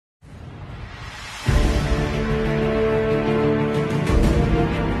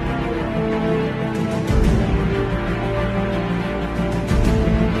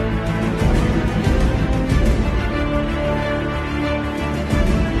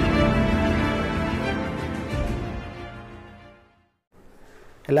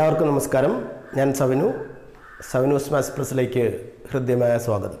എല്ലാവർക്കും നമസ്കാരം. ഞാൻ സവിനൂസ് മാത്സ് പ്ലസിലേക്ക് ഹൃദ്യമായ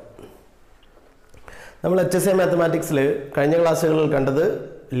സ്വാഗതം. നമ്മൾ HSA മാത്തമാറ്റിക്സിൽ കഴിഞ്ഞ ക്ലാസ്സുകളിൽ കണ്ടത്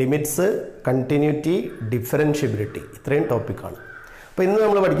ലിമിറ്റ്സ്, കണ്ടിന്യൂറ്റി, ഡിഫറൻഷ്യബിലിറ്റി, ഇത്രയും ടോപ്പിക്കാണ്. അപ്പോൾ ഇന്ന്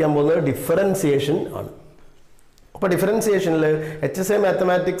നമ്മൾ പഠിക്കാൻ പോകുന്നത് ഡിഫറൻസിയേഷൻ ആണ്. അപ്പോൾ ഡിഫറൻസിയേഷനിൽ HSA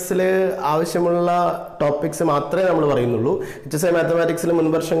മാത്തമാറ്റിക്സിൽ ആവശ്യമുള്ള ടോപ്പിക്സ് മാത്രമേ നമ്മൾ പറയുന്നുള്ളൂ. HSA മാത്തമാറ്റിക്സിൽ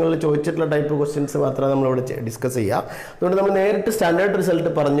മുൻവർഷങ്ങളിൽ ചോദിച്ചിട്ടുള്ള ടൈപ്പ് ക്വസ്റ്റ്യൻസ് മാത്രമേ നമ്മളിവിടെ ഡിസ്കസ് ചെയ്യുക. അതുകൊണ്ട് നമ്മൾ നേരിട്ട് സ്റ്റാൻഡേർഡ്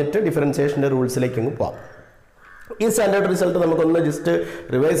റിസൾട്ട് പറഞ്ഞിട്ട് ഡിഫറൻസിയേഷൻ്റെ റൂൾസിലേക്ക് അങ്ങ് പോകാം. ഈ സ്റ്റാൻഡേർഡ് റിസൾട്ട് നമുക്കൊന്ന് ജസ്റ്റ്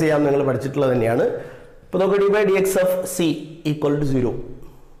റിവൈസ് ചെയ്യാൻ നിങ്ങൾ പഠിച്ചിട്ടുള്ളത് തന്നെയാണ്. ഇപ്പോൾ നമുക്ക് d/dx of c equal to 0.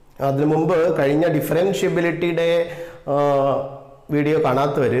 അതിനു മുമ്പ് കഴിഞ്ഞ ഡിഫറൻഷ്യബിലിറ്റിയുടെ വീഡിയോ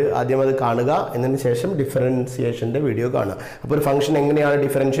കാണാത്തവർ ആദ്യം അത് കാണുക, എന്നതിന് ശേഷം ഡിഫറൻസിയേഷൻ്റെ വീഡിയോ കാണുക. അപ്പോൾ ഒരു ഫംഗ്ഷൻ എങ്ങനെയാണ്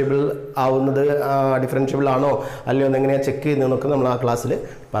ഡിഫറൻഷ്യബിൾ ആവുന്നത്, ഡിഫറൻഷ്യബിൾ ആണോ അല്ലയോ എന്നെങ്ങനെയാണ് ചെക്ക് ചെയ്യുന്നതെന്നൊക്കെ നമ്മൾ ആ ക്ലാസ്സിൽ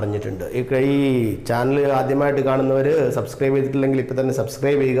പറഞ്ഞിട്ടുണ്ട്. ഈ ചാനൽ ആദ്യമായിട്ട് കാണുന്നവർ സബ്സ്ക്രൈബ് ചെയ്തിട്ടില്ലെങ്കിൽ ഇപ്പോൾ തന്നെ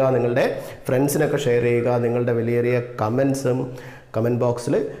സബ്സ്ക്രൈബ് ചെയ്യുക, നിങ്ങളുടെ ഫ്രണ്ട്സിനൊക്കെ ഷെയർ ചെയ്യുക, നിങ്ങളുടെ വിലയേറിയ കമൻസും കമൻറ്റ്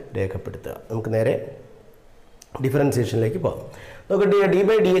ബോക്സിൽ രേഖപ്പെടുത്തുക. നമുക്ക് നേരെ ഡിഫറൻസിയേഷനിലേക്ക് പോകാം. നമുക്ക്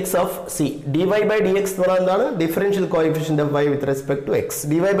d/dx ഓഫ് c, dy/dx എന്ന് പറഞ്ഞാൽ എന്താണ്? Differential coefficient of y with respect to x.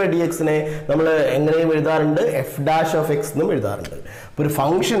 dy/dxനെ നമ്മൾ എങ്ങനെയും എഴുതാറുണ്ട്, f' ഓഫ് x എന്നും എഴുതാറുണ്ട്. അപ്പോൾ ഒരു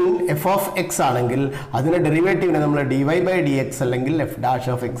ഫംഗ്ഷൻ f ഓഫ് x ആണെങ്കിൽ അതിൻ്റെ ഡെറിവേറ്റീവിനെ നമ്മൾ dy/dx അല്ലെങ്കിൽ f'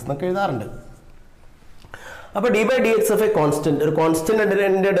 ഓഫ് x എന്നൊക്കെ എഴുതാറുണ്ട്. അപ്പോൾ d/dx ഓഫ് എ കോൺസ്റ്റന്റ്, ഒരു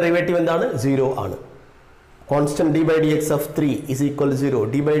കോൺസ്റ്റന്റിന്റെ ഡെറിവേറ്റീവ് എന്താണ്? 0 ആണ്. Constant d/dx of 3 is equal to 0.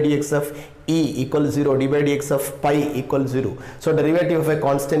 d/dx of e equal to 0. d/dx of pi equal to 0. So derivative of a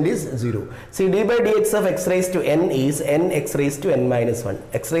constant is 0. See, d/dx of x raised to n is n x raised to n minus 1.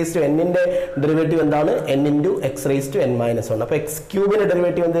 x raised to n ന്റെ derivative എന്താണ്? n into x raised to n minus 1. അപ്പോൾ x ക്യൂബിന്റെ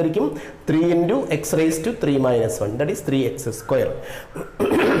derivative എന്തായിരിക്കും? 3 into x raised to 3 minus 1. That is 3x square.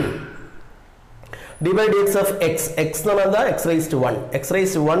 d/dx of x, x എന്ന് പറഞ്ഞാൽ x raised to 1. x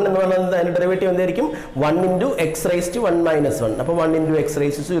raised to 1 എന്ന് പറഞ്ഞാൽ അതിന്റെ derivative എന്തായിരിക്കും? 1 into x raised to 1 minus 1. അപ്പോൾ 1 into x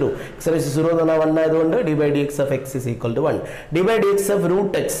raised to 0. x raised to 0 എന്ന് പറഞ്ഞാൽ 1 ആയതുകൊണ്ട് d/dx of x is equal to 1. d/dx of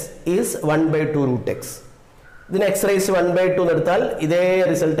root x is 1/2 root x. ഇതിന് x raised to 1/2 എടുത്താൽ ഇതേ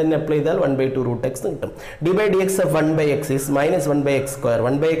റിസൾട്ട് തന്നെ അപ്ലൈ ചെയ്താൽ 1/2 root x കിട്ടും. d/dx of 1/x is minus 1/x square.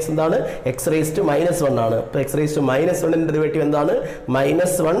 1/x എന്താണ്? x raised to -1 ആണ്. അപ്പോൾ x raised to -1 ന്റെ ഡെറിവേറ്റീവ് എന്താണ്?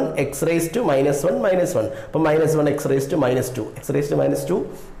 -1 x raised to -1 -1. അപ്പോൾ -1 x raised to -2. x raised to -2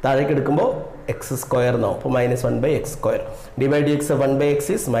 താഴേക്ക് എടുക്കുമ്പോൾ x square എന്നാവും. അപ്പോൾ -1/x square. d/dx of 1/x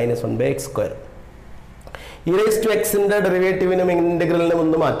is -1/x square. e raised to x ന്റെ ഡെറിവേറ്റീവിനും ഇന്റഗ്രലിനും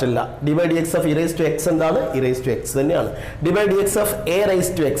ഒന്നും മാറ്റില്ല. d/dx of e raised to x എന്താണ്? e raised to x തന്നെയാണ്. d/dx of a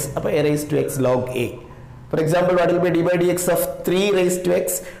raised to x, അപ്പോൾ a raised to x log a. For example, what will be d/dx of 3 raised to x?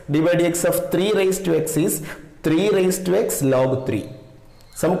 d/dx of 3 raised to x is 3 raised to x log 3,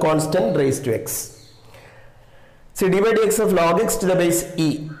 some constant raised to x. See, d/dx of log x to the base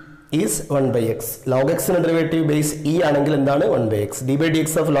e is 1/x. log x ന്റെ derivative base e ആണെങ്കിൽ എന്താണ്? 1/x. d/dx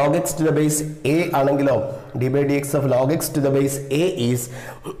of log x to the base a ആണെങ്കിലോ d/dx of log x to the base a is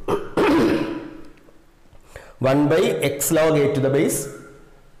 1/x log a to the base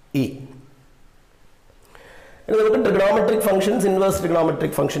e. നമുക്ക് trigonometric functions, inverse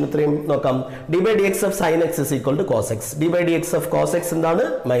trigonometric function ഇത്രയും നോക്കാം. d/dx of sin x is equal to cos x. d/dx of cos x എന്താണ്?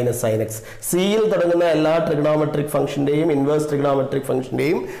 Minus sin x. സിയിൽ തുടങ്ങുന്ന എല്ലാ trigonometric ഫംഗ്ഷന്റെയും inverse trigonometric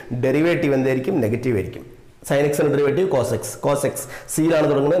ഫംഗ്ഷന്റെയും derivative എന്തായിരിക്കും? Negative ആയിരിക്കും. sin x ന്റെ ഡെറിവേറ്റീവ് cos x. സിയിലാണ്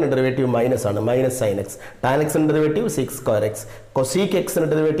തുടങ്ങുന്നത്, ഡെറിവേറ്റീവ് മൈനസ് ആണ്, minus sin x. tan x ന്റെ derivative sec square x. cosec x ന്റെ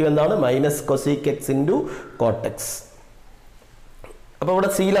ഡെറിവേറ്റീവ് എന്താണ്? Minus cosec x into cot x. അപ്പോൾ ഇവിടെ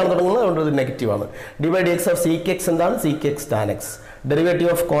സിയിലാണ് തുടങ്ങുന്നത്, അതുകൊണ്ട് ഇത് നെഗറ്റീവ് ആണ്. d/dx of sec x എന്താണ്? sec x tan x. Derivative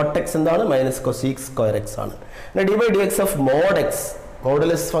of cot x എന്താണ്? മൈനസ് cosec square x ആണ്. പിന്നെ d/dx of mod x,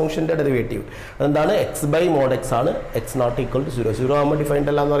 modulus ഫംഗ്ഷന്റെ ഡെറിവേറ്റീവ് അതെന്താണ്? x by mod x ആണ്. x not equal to 0. 0 ആകുമ്പോൾ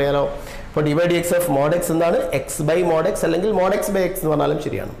defined അല്ല എന്ന് അറിയാലോ. അപ്പോൾ d/dx of mod x എന്താണ്? x by mod x അല്ലെങ്കിൽ mod x by x എന്ന് പറഞ്ഞാലും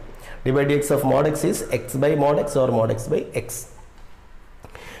ശരിയാണ്. d/dx of mod x is x by mod x or mod x by x.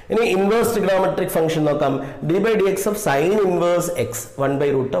 ഇനി ഇൻവേഴ്സ് ട്രിഗണോമെട്രിക് ഫംഗ്ഷൻ നോക്കാം. d/dx of sin inverse x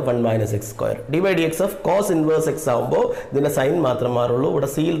 1/√1 minus x square. d/dx of cos inverse x ആകുമ്പോൾ ഇതിന്റെ sign മാത്രം മാറുള്ളൂ. ഇവിടെ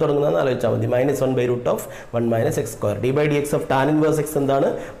സിയിൽ തുടങ്ങുന്നതെന്ന് ആലോചിച്ചാൽ മതി. -1/√1 minus x square. d/dx of tan inverse x എന്താണ്?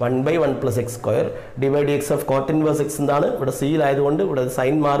 1/1 plus x square. d/dx of cot inverse x എന്താണ്? ഇവിടെ സിയിൽ ആയതുകൊണ്ട് ഇവിടെ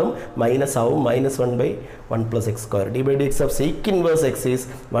സൈൻ മാറും, മൈനസ് ആവും, -1/1 plus x square. d/dx of sec inverse x is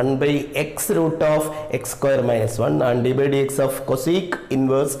 1/x√x square minus 1 and d/dx of cosec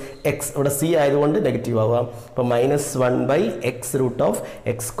inverse x ഇവിടെ c ആയതുകൊണ്ട് നെഗറ്റീവ് ആവാം. അപ്പോൾ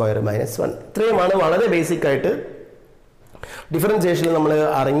 -1/x√x square minus 1. ഇത്രയുമാണ് വളരെ ബേസിക് ആയിട്ട് ഡിഫറൻസിയേഷനിൽ നമ്മൾ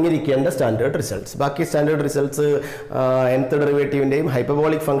അറിഞ്ഞിരിക്കേണ്ട സ്റ്റാൻഡേർഡ് റിസൾട്ട്സ്. ബാക്കി standard results nth ഡെറിവേറ്റീവിൻ്റെയും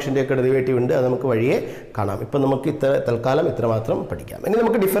hyperbolic ഫംഗ്ഷൻ്റെയൊക്കെ derivative ഉണ്ട്, അത് നമുക്ക് വഴിയെ കാണാം. ഇപ്പം നമുക്ക് തൽക്കാലം ഇത്ര മാത്രം പഠിക്കാം. ഇനി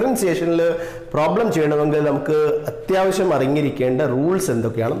നമുക്ക് ഡിഫറൻസിയേഷനിൽ പ്രോബ്ലം ചെയ്യണമെങ്കിൽ നമുക്ക് അത്യാവശ്യം അറിഞ്ഞിരിക്കേണ്ട റൂൾസ്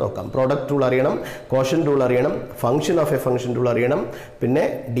എന്തൊക്കെയാണെന്ന് നോക്കാം. പ്രോഡക്റ്റ് റൂൾ അറിയണം, കോഷ്യന്റ് റൂൾ അറിയണം, function of A function rule അറിയണം, പിന്നെ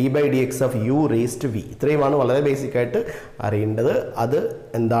d/dx of u raised v. ഇത്രയുമാണ് വളരെ ബേസിക് ആയിട്ട് അറിയേണ്ടത്. അത്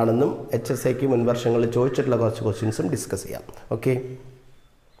എന്താണെന്നും HSAക്ക് മുൻ വർഷങ്ങളിൽ ചോദിച്ചിട്ടുള്ള കുറച്ച് ക്വസ്റ്റ്യൻസും ഡിസ്കസ് ചെയ്യാം. ഓക്കെ,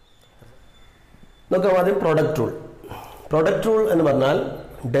 നോക്കാം ആദ്യം പ്രോഡക്റ്റ് റൂൾ. പ്രോഡക്റ്റ് റൂൾ എന്ന് പറഞ്ഞാൽ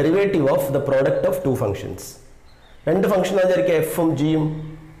derivative of the product of two functions. രണ്ട് ഫംഗ്ഷൻ വിചാരിക്കുക, എഫും ജിയും,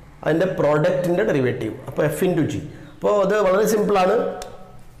 അതിൻ്റെ പ്രോഡക്റ്റിൻ്റെ ഡെറിവേറ്റീവ്. അപ്പോൾ എഫ് ഇൻറ്റു ജി. അപ്പോൾ അത് വളരെ സിമ്പിളാണ്.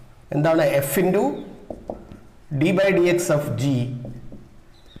 എന്താണ് F into d/dx of G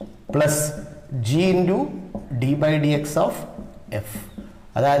plus G into d/dx of F.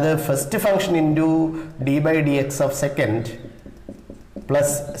 അതായത് first function into d/dx of second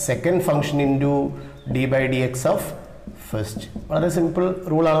plus second function into d/dx of first. വളരെ സിമ്പിൾ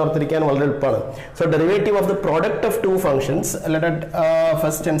റൂളാണ്, ഓർത്തിരിക്കാൻ വളരെ എളുപ്പമാണ്. So derivative of the product of two functions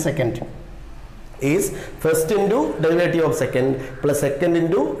first and second is first into derivative of second plus second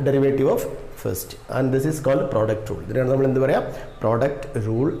into derivative of first. And this is called product rule. ഇതിനാണ് നമ്മൾ എന്ത് പറയാം? Product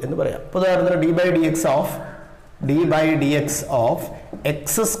rule എന്ന് പറയാം. അപ്പോൾ ഉദാഹരണത്തിന് d/dx of x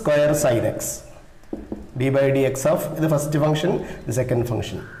square sine x. d/dx of ഇത് first function, ഇത് second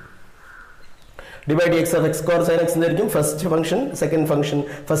function. d/dx of x square sin x എന്നായിരിക്കും first function, second function.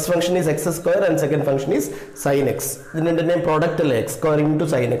 First function is X square and second function is sign X. ഇതിൻ്റെ രണ്ടിൻ്റെയും product അല്ലേ X square into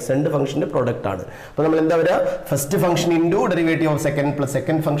sine X, രണ്ട് ഫംഗ്ഷൻ്റെ product ആണ്. അപ്പോൾ നമ്മൾ എന്താ പറയുക? First function into derivative of second plus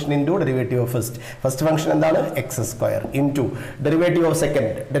second function into derivative of first. First function എന്താണ്? X square into derivative of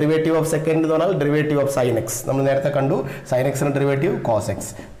second. Derivative of second എന്ന് പറഞ്ഞാൽ ഡെറിവേറ്റീവ് ഓഫ് സൈൻ എക്സ്. നമ്മൾ നേരത്തെ കണ്ടു സൈൻ എക്സിൻ്റെ derivative cos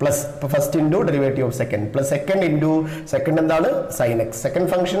X plus first into derivative of second plus second into second എന്താണ്? Sign X. Second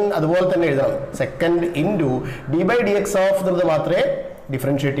function അതുപോലെ തന്നെ എഴുതണം, സെക്കൻഡ് ഇൻറ്റു d/dx ഓഫ് എന്നത് മാത്രമേ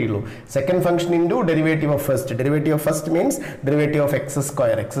ഡിഫറൻഷിയേറ്റ് ചെയ്യുള്ളൂ. Second function into derivative of first. Derivative of first means derivative of X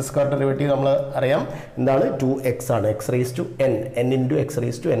square. X square derivative നമ്മൾ അറിയാം എന്താണ്? 2x ആണ്. X raise to n, n into X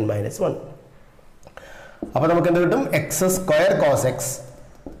raise to n minus 1. അപ്പോൾ നമുക്ക് എന്ത് കിട്ടും? X square cos X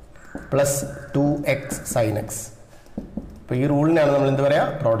plus 2x sign X. അപ്പോൾ ഈ റൂളിനാണ് നമ്മൾ എന്ത്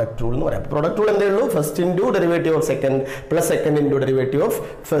പറയുക? പ്രോഡക്റ്റ് റൂൾ എന്ന് പറയാം. പ്രോഡക്റ്റ് റൂൾ എന്തേ ഉള്ളൂ? First into derivative of second plus second into derivative of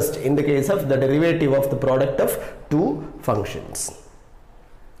first in the case of the derivative of the product of two functions.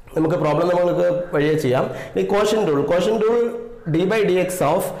 നമുക്ക് പ്രോബ്ലം നമ്മൾക്ക് വഴിയെ ചെയ്യാം. ഈ quotient rule. Quotient rule d/dx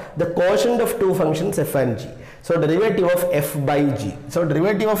of the quotient of two functions f and g. So derivative of f by g. So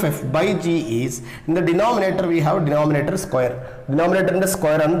derivative of f by g is in the denominator we have denominator square. Denominator ന്റെ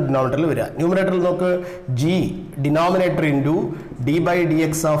square ആണ് ഡിനോമിനേറ്ററിൽ വരിക. ന്യൂമറേറ്ററിൽ നോക്ക് g denominator into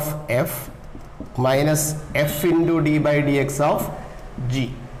d/dx of f minus f into d/dx of g.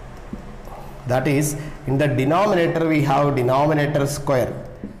 That is in the denominator we have denominator square.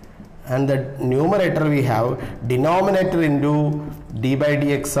 And the numerator we have denominator into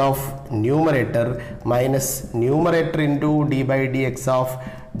d/dx of numerator minus numerator into d/dx of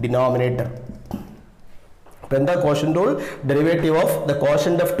denominator. Then the quotient rule, derivative of the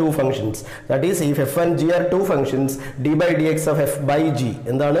quotient of two functions. That is, if f and g are two functions, d/dx of f by g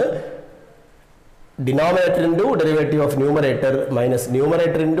എന്താണ്? Denominator into derivative of numerator minus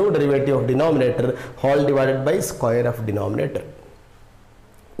numerator into derivative of denominator whole divided by square of denominator.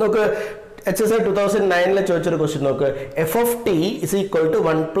 നോക്ക് HSA 2009 ചോദിച്ചൊരു question നോക്ക്. F of T is equal to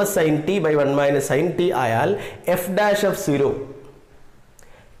 1 plus sine t by 1 minus sine t ആയാൽ F dash of 0.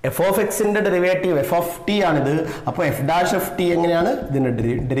 F of എക്സിന്റെ derivative F of T ആണിത്. അപ്പോൾ F dash of T എങ്ങനെയാണ്? ഇതിന്റെ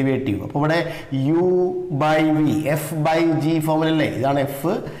derivative. അപ്പോൾ ഇവിടെ U by V F by G ഫോമിലല്ലേ? ഇതാണ്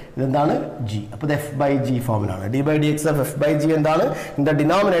F, ഇതെന്താണ് ജി. അപ്പോൾ ഇത് എഫ് ബൈ ജി ഫോമിലാണ്. d/dx of F by G എന്താണ്? In the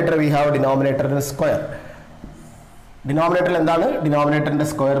denominator we have ഡിനോമിനേറ്ററിന്റെ square. ഡിനോമിനേറ്ററിൽ എന്താണ്? ഡിനോമിനേറ്ററിന്റെ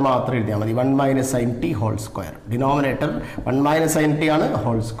സ്ക്വയർ മാത്രം എഴുതിയാൽ മതി. 1 minus sine t whole square. Denominator 1 minus sine t ആണ്,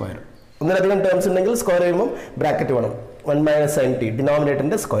 ഹോൾ സ്ക്വയർ. ഒന്നിലധികം ടേംസ് ഉണ്ടെങ്കിൽ സ്ക്വയർ ചെയ്യുമ്പോൾ ബ്രാക്കറ്റ് വേണം. 1 മൈനസ് സൈൻ ടി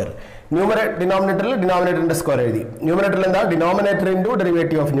ഡിനോമിനേറ്ററിന്റെ സ്ക്വയർ. ഡിനോമിനേറ്ററിൽ ഡിനോമിനേറ്ററിന്റെ സ്ക്വയർ എഴുതി. ന്യൂമറേറ്ററിൽ എന്താ? Denominator into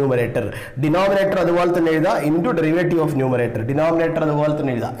derivative of numerator. Denominator അതുപോലെ തന്നെ എഴുതാം, into derivative of numerator. Denominator അതുപോലെ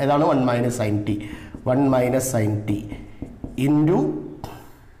തന്നെ എഴുതാം. ഏതാണ്? 1 minus sine t. 1 minus sine t into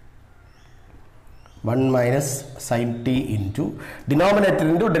 1 minus sine t into denominator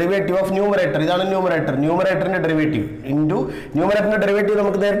into derivative of numerator. ഇതാണ് ന്യൂമറേറ്റർ. ന്യൂമറേറ്ററിന്റെ ഡെറിവേറ്റീവ് ഇൻറ്റു ന്യൂമറേറ്ററിന്റെ ഡെറിവേറ്റീവ്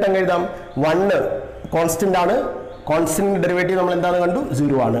നമുക്ക് നേരിട്ട് അങ്ങ് എഴുതാം. 1 കോൺസ്റ്റന്റ് ആണ്. കോൺസ്റ്റന്റ് ഡെറിവേറ്റീവ് നമ്മൾ എന്താണ് കണ്ടു?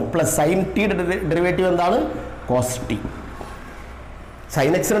 0 ആണ്. പ്ലസ് സൈൻ ടിയുടെ ഡെറിവേറ്റീവ് എന്താണ്? Cos T.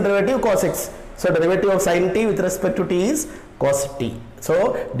 സൈൻ എക്സിന്റെ derivative cos X. So derivative of sine t with respect to T is cos t. So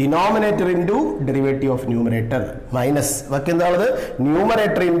denominator into derivative of numerator minus വക്കെന്താണത്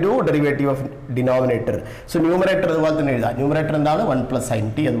numerator into derivative of denominator. So numerator അതുപോലെ തന്നെ എഴുതാം. numerator എന്താണ് 1 plus sin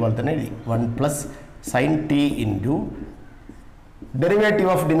t അതുപോലെ തന്നെ എഴുതി 1 plus sin t into derivative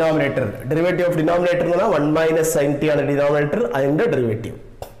of denominator. Derivative of denominator എന്ന് പറഞ്ഞാൽ 1 minus sin t ആണ് denominator, അതിൻ്റെ ഡെറിവേറ്റീവ്.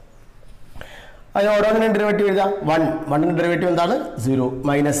 അതിന് ഓരോന്നിനും ഡെറിവേറ്റീവ് എഴുതാം. 1ന്റെ ഡെറിവേറ്റീവ് എന്താണ് 0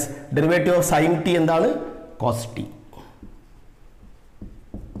 minus derivative of sin t എന്താണ് cos t.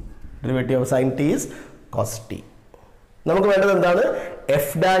 Derivative of sin t is cos t. നമുക്ക് വേണ്ടത് എന്താണ്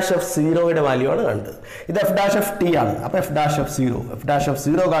എഫ് ഡാഷ് ഓഫ് സീറോയുടെ വാല്യൂ ആണ് കണ്ടത്. ഇത് എഫ് ഡാഷ് ഓഫ് ടി ആണ്. അപ്പോൾ എഫ് ഡാഷ് ഓഫ്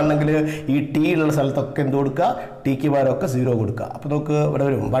സീറോ കാണണമെങ്കിൽ ഈ ടി ഉള്ള സ്ഥലത്തൊക്കെ എന്ത് കൊടുക്കുക, ടിക്ക് പകരമൊക്കെ 0 കൊടുക്കുക. അപ്പോൾ നമുക്ക് ഇവിടെ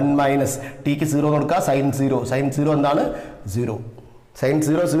വരും 1 മൈനസ് ടിക്ക് 0 കൊടുക്കുക, സൈൻ സീറോ എന്താണ് 0, സൈൻ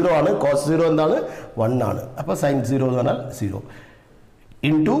 0 ആണ്, കോസ് 0 എന്താണ് 1 ആണ്. അപ്പോൾ സൈൻ 0 എന്ന് പറഞ്ഞാൽ 0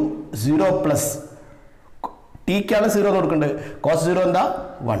 ഇൻറ്റു 0 പ്ലസ് ടിക്കാണ് 0 കൊടുക്കേണ്ടത്, കോസ് 0 എന്താ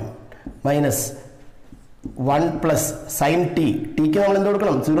 1 minus 1 plus sine t, tick നമ്മൾ എന്ത്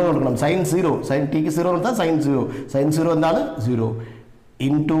കൊടുക്കണം 0 കൊടുക്കണം, സൈൻ ടിക്ക് 0 കൊടുത്താൽ സൈൻ 0 എന്താണ് 0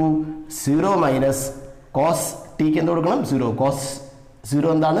 ഇൻറ്റു 0 മൈനസ് കോസ് ടിക്ക് എന്ത് കൊടുക്കണം 0, കോസ്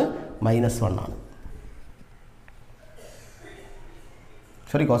 0 എന്താണ് -1 ആണ്.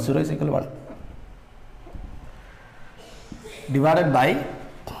 Sorry, cos 0 is equal to 1 divided by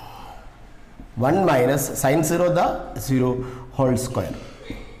 1 minus sin 0 the 0 whole square.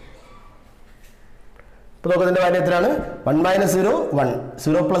 ഇപ്പോൾ നമുക്ക് ഇതിൻ്റെ വാല്യൂ എത്രയാണ് 1 minus 0 1,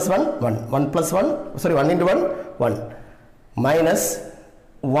 0 plus 1 1, 1 plus 1 sorry 1 into 1 1 minus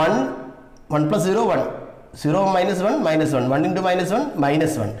 1 plus 0 1, 0 minus 1 minus 1, 1 into minus 1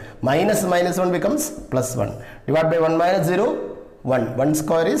 minus 1, minus 1 becomes plus 1 divided by 1 minus 0 1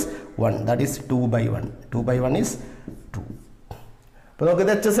 square is 1, that is 2 by 1, 2 by 1 is 2. അപ്പോൾ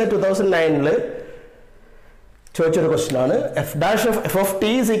നമുക്കിത് HSA 2009 ചോദിച്ചൊരു question ആണ്. F dash of F of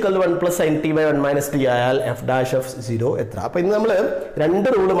T is equal to 1 plus sine t by 1 minus T ആയാൽ F dash of 0 എത്ര? അപ്പോൾ ഇന്ന് നമ്മൾ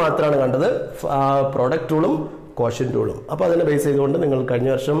 2 rule മാത്രമാണ് കണ്ടത്, പ്രോഡക്റ്റ് റൂളും കോഷ്യന്റ് റൂളും. അപ്പോൾ അതിനെ ബേസ് ചെയ്തുകൊണ്ട് നിങ്ങൾ കഴിഞ്ഞ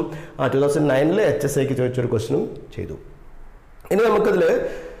വർഷം 2009 HSAക്ക് ചോദിച്ചൊരു ക്വസ്റ്റ്യനും ചെയ്തു. ഇനി നമുക്കിതിൽ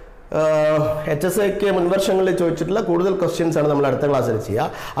HSAക്ക് മുൻവർഷങ്ങളിൽ ചോദിച്ചിട്ടുള്ള കൂടുതൽ ക്വസ്റ്റ്യൻസ് ആണ് നമ്മൾ അടുത്ത ക്ലാസ്സിൽ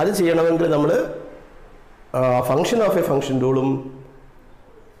ചെയ്യുക. അത് ചെയ്യണമെങ്കിൽ നമ്മൾ function of A function റൂളും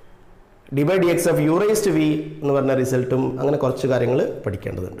D by D X of U raised V എന്ന് പറഞ്ഞ റിസൾട്ടും അങ്ങനെ കുറച്ച് കാര്യങ്ങൾ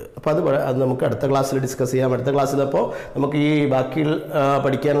പഠിക്കേണ്ടതുണ്ട്. അപ്പോൾ അത് നമുക്ക് അടുത്ത ക്ലാസ്സിൽ ഡിസ്കസ് ചെയ്യാം. അടുത്ത ക്ലാസ്സിൽ അപ്പോൾ നമുക്ക് ഈ ബാക്കി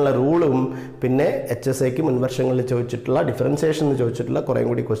പഠിക്കാനുള്ള റൂളും പിന്നെ HSAക്ക് മുൻവർഷങ്ങളിൽ ചോദിച്ചിട്ടുള്ള ഡിഫറൻസിയേഷൻ എന്ന് ചോദിച്ചിട്ടുള്ള കുറേ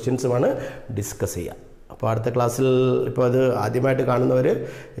കൂടി ക്വസ്റ്റ്യൻസുമാണ് ഡിസ്കസ് ചെയ്യുക. അപ്പോൾ അടുത്ത ക്ലാസ്സിൽ ഇപ്പോൾ അത് ആദ്യമായിട്ട് കാണുന്നവർ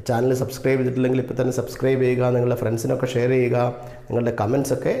ചാനൽ സബ്സ്ക്രൈബ് ചെയ്തിട്ടില്ലെങ്കിൽ ഇപ്പോൾ തന്നെ സബ്സ്ക്രൈബ് ചെയ്യുക, നിങ്ങളുടെ ഫ്രണ്ട്സിനൊക്കെ ഷെയർ ചെയ്യുക, നിങ്ങളുടെ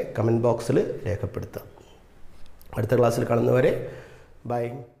കമൻസൊക്കെ കമൻറ്റ് ബോക്സിൽ രേഖപ്പെടുത്തുക. അടുത്ത ക്ലാസ്സിൽ കാണുന്നവരെ ബൈ.